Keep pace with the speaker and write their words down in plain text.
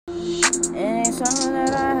something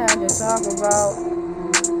that I had to talk about.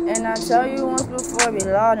 And I tell you once before, be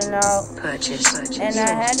loud and out. And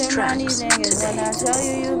I had to run these niggas. When I tell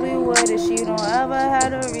you, you be with it. She don't ever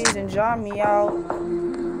have a reason, drop me out.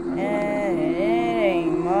 And it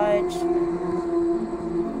ain't much.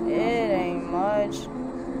 It ain't much.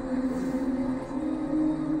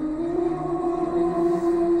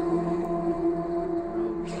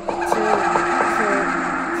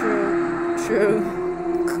 True.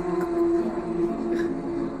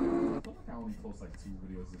 I only post like 2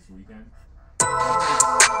 videos this weekend.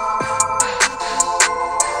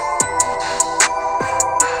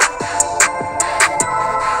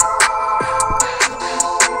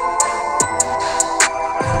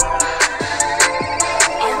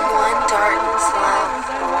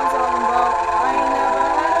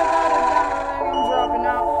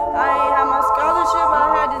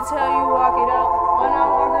 Tell you walk it out. When I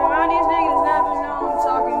walk around, these niggas never know I'm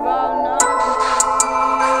talking about nothing.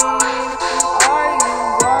 Are you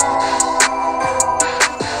gone?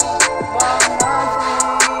 About nothing.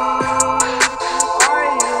 Are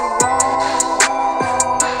you gone?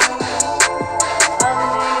 Other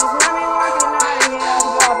niggas have me walking out of here, I'm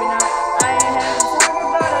dropping out. I ain't had to talk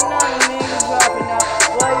about another nigga dropping out.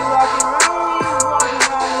 Boy, you walking around with me, you walking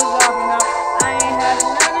around me dropping out. I ain't had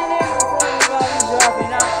another nigga talking about me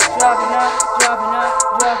dropping out. Dropping out, fuck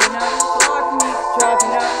me,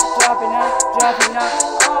 dropping out, off me, dropping out,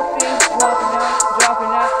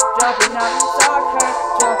 sock her,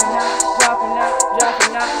 dropping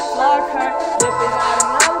out, flock her, dipping out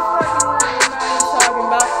another fucking lane. I ain't talking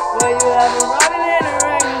about where you ever riding in the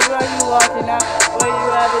rain, where you walking out, where you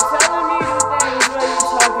ever telling me the things, where you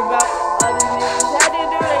talking about. Other niggas had to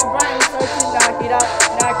do their brain search to knock it out,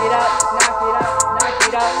 drop me, knock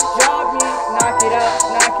it out, drop me, drop me, knock it out,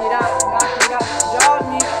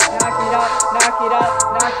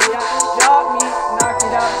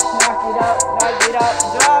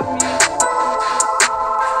 drop me.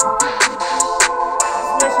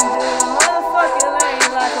 Switching to the motherfucking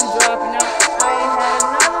lane like I'm dropping out. I ain't had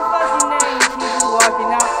another fucking name, keep you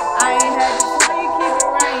walking out. I ain't had to tell you keep it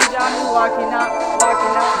range, I'm just walking out. Drop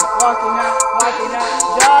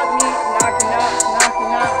me, knocking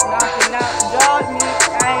out, drop me. I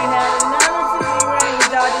ain't had another to be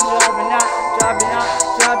range, I just dropping out.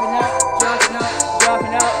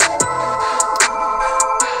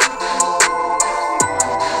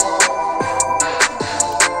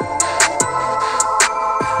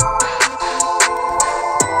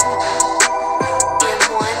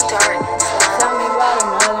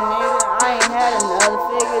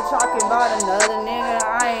 Talking about another nigga,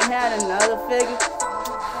 I ain't had another figure. The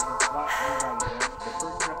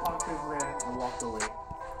person that popped his van and walked away.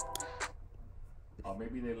 Or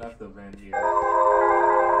maybe they left the van here.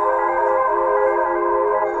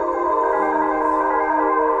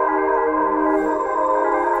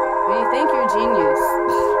 But you think you're genius.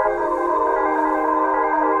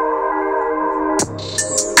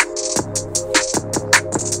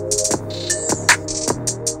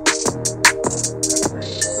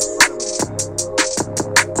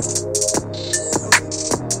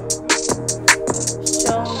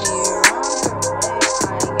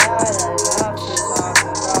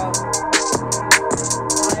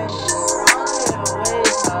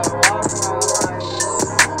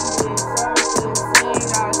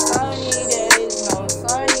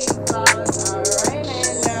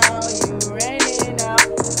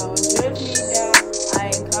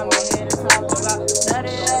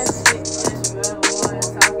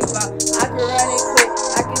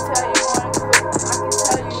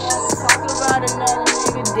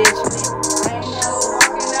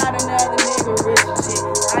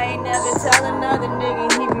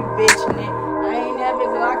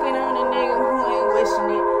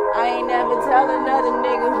 Tell another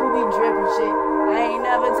nigga who be drippin' shit. I ain't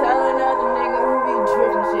never tell another nigga who be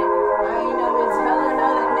drippin' shit. I ain't never tell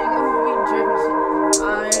another nigga who be drippin' shit.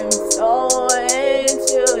 I'm so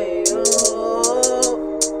into you.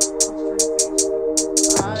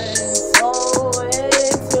 I'm so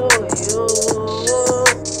into you.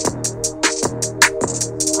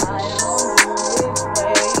 I don't know which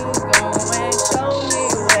way you going. Show me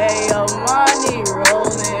where your money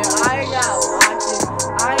rollin'. I got watches.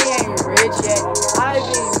 I ain't rich yet. I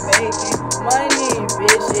be making money,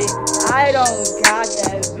 bitch. I don't got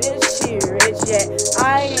that bitch, she rich yet.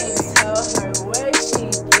 I ain't tell her where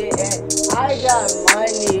she get at. I got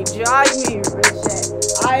money, drive me rich yet.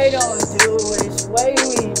 I don't do which way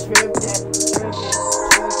we drip that.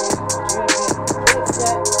 Drip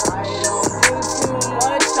that. I don't do too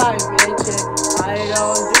much, I bitch it. I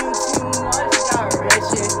don't do too much, got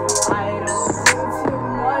riches. I don't do too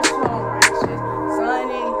much on riches.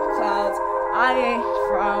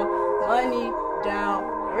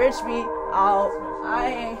 switch me out. I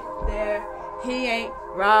ain't there, he ain't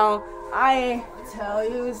round. I ain't tell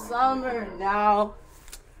you summer now.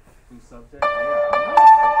 Subject? Yeah, I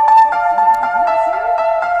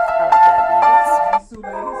like that beat.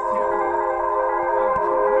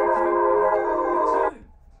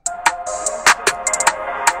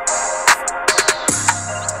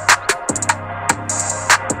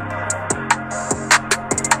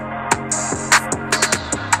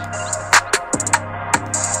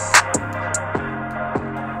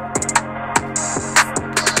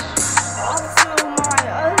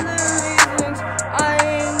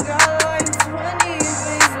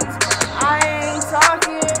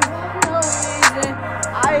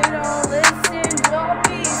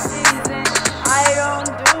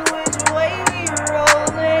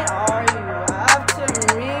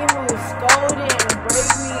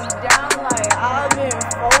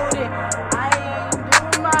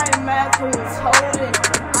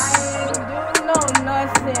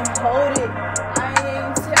 Hold it. I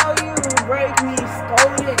ain't tell you to break me,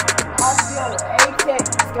 scold it. Off your AK,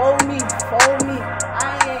 scold me, fold me.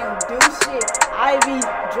 I ain't do shit, I be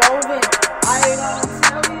droving. I don't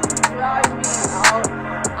tell you to drive me out.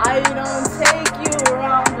 I don't take you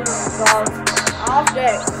around the block. Off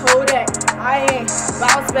that Kodak, I ain't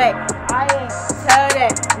bounce back. I ain't tell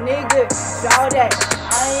that nigga, draw that.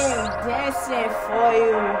 I ain't dancing for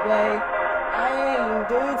you, babe. I ain't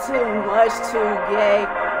do too much too gay.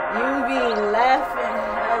 You be laughing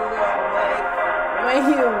hella way when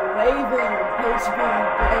you waving, bitch be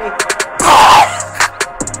gay.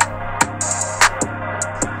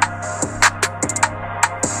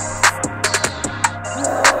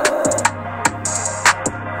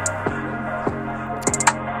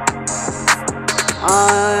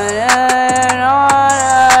 On and on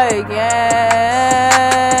again.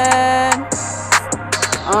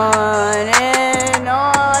 On and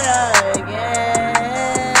on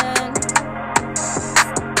again.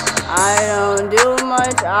 I don't do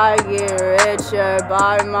much, I get richer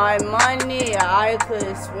by my money. I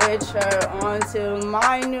could switch her onto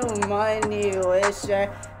my new money wisher.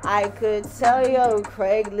 I could tell yo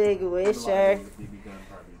Craig wisher.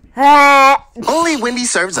 Only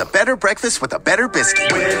Wendy's serves a better breakfast with a better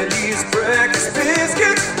biscuit. Wendy's breakfast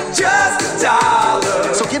biscuit, just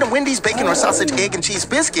 $1. So get a Wendy's bacon or sausage, egg, and cheese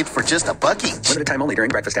biscuit for just $1 each. Limited time only during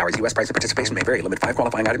breakfast hours. U.S. price of participation may vary. Limit 5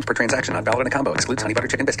 qualifying items per transaction. Not valid in a combo. Excludes honey butter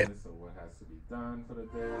chicken biscuit.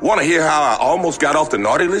 Want to hear how I almost got off the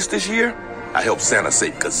naughty list this year? I helped Santa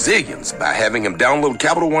save gazillions by having him download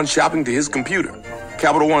Capital One Shopping to his computer.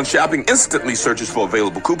 Capital One Shopping instantly searches for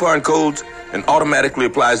available coupon codes and automatically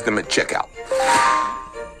applies them at checkout.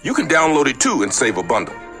 You can download it too and save a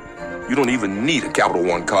bundle. You don't even need a Capital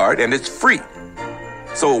One card, and it's free.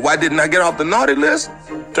 So why didn't I get off the naughty list?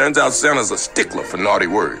 Turns out Santa's a stickler for naughty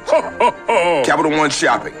words. Capital One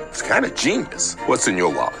Shopping. It's kind of genius. What's in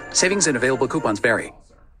your wallet? Savings and available coupons vary.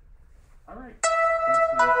 All right.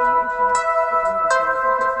 Thanks for the information.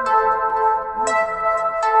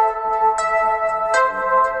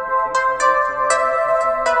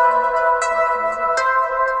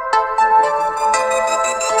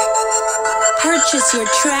 Purchase your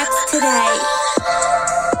tracks today.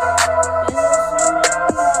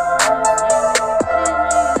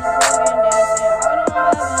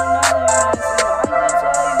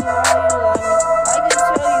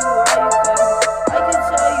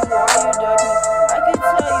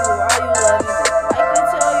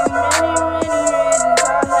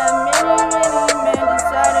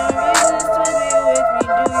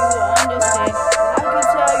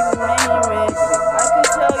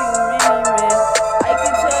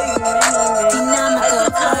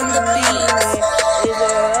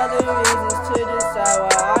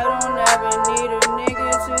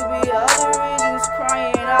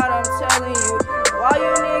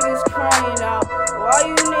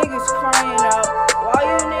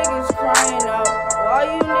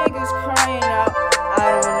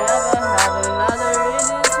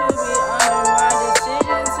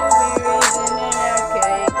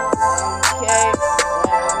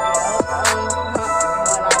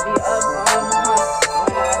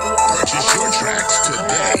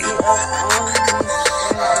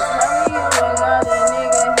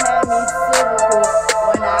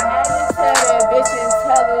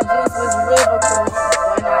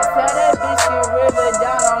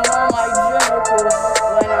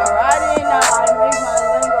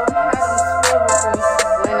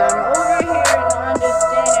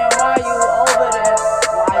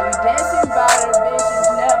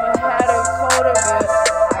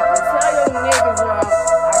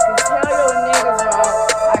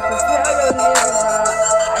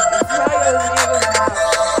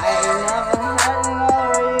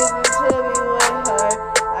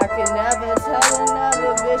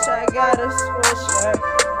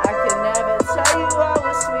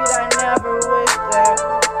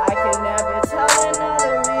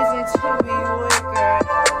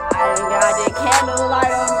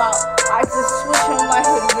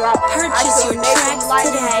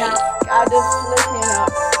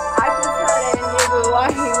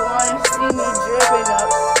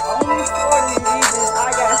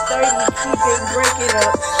 it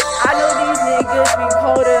up. I know these niggas be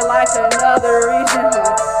colder like another region,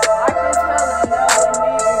 huh? I can tell another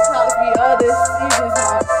nigga cause me other seasons,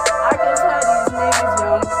 huh? I can tell these niggas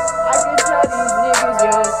young. I can tell these niggas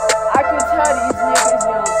young. I can tell these niggas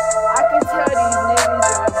young. I can tell these niggas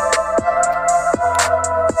young.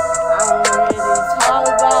 I don't really talk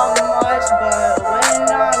about much, but when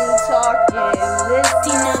I'm talking,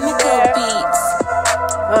 listen Dynamical there. beats.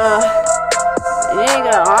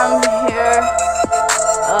 Nigga, I'm here.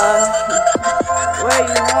 Where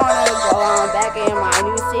you wanna go? I'm back in my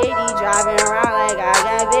new city, driving around like I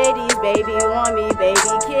got viddies. Baby want me,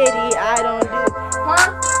 baby kitty. I don't do, huh?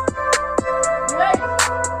 You ready?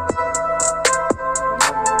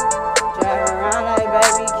 Driving around like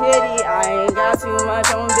baby kitty. I ain't got too much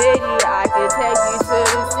on biddy. I could take you to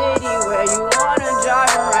the city where you wanna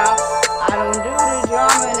drive around. I don't do the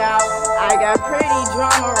drama now. I got pretty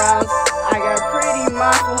drama rounds. I got pretty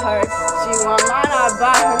mine for her. She want mine, I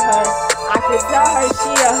buy her hers. I could tell her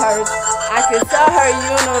she a hers. I could tell her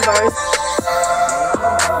universe.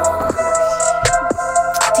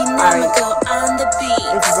 Dynamical on the beat.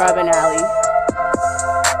 It's Robin Alley.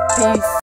 Peace.